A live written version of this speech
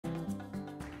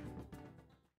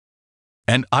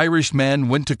An Irish man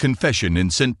went to confession in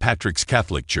St. Patrick's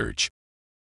Catholic Church.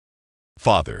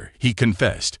 "Father," he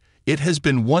confessed, "it has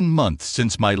been 1 month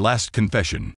since my last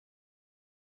confession.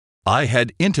 I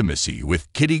had intimacy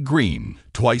with Kitty Green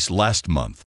twice last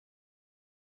month."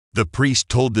 The priest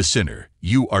told the sinner,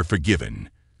 "You are forgiven.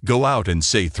 Go out and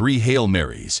say 3 Hail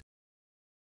Marys."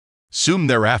 Soon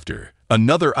thereafter,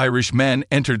 another Irish man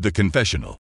entered the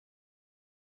confessional.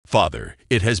 "Father,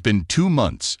 it has been 2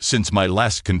 months since my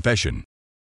last confession.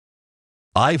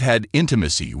 I've had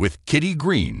intimacy with Kitty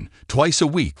Green twice a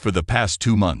week for the past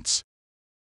 2 months."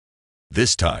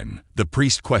 This time, the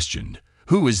priest questioned,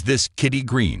 "Who is this Kitty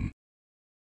Green?"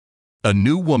 "A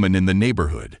new woman in the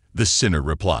neighborhood," the sinner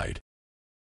replied.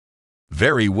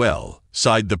 "Very well,"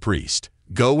 sighed the priest.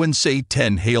 "Go and say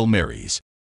 10 Hail Marys."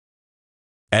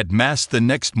 At Mass the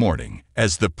next morning,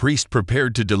 as the priest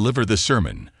prepared to deliver the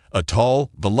sermon, a tall,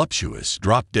 voluptuous,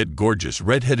 drop-dead gorgeous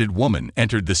red-headed woman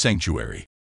entered the sanctuary.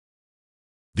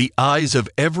 The eyes of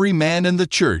every man in the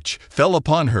church fell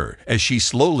upon her as she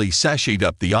slowly sashayed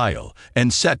up the aisle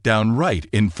and sat down right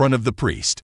in front of the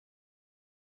priest.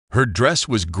 Her dress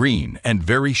was green and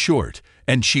very short,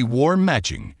 and she wore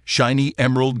matching, shiny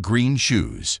emerald green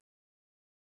shoes.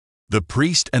 The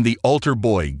priest and the altar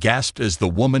boy gasped as the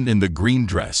woman in the green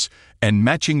dress and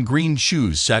matching green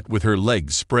shoes sat with her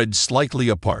legs spread slightly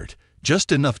apart,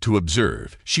 just enough to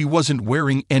observe she wasn't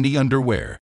wearing any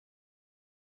underwear.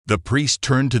 The priest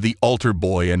turned to the altar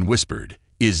boy and whispered,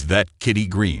 "Is that Kitty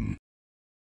Green?"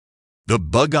 The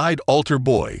bug-eyed altar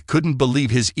boy couldn't believe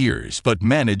his ears but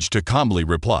managed to calmly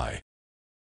reply,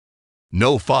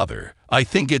 "No, Father, I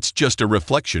think it's just a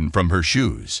reflection from her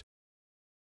shoes."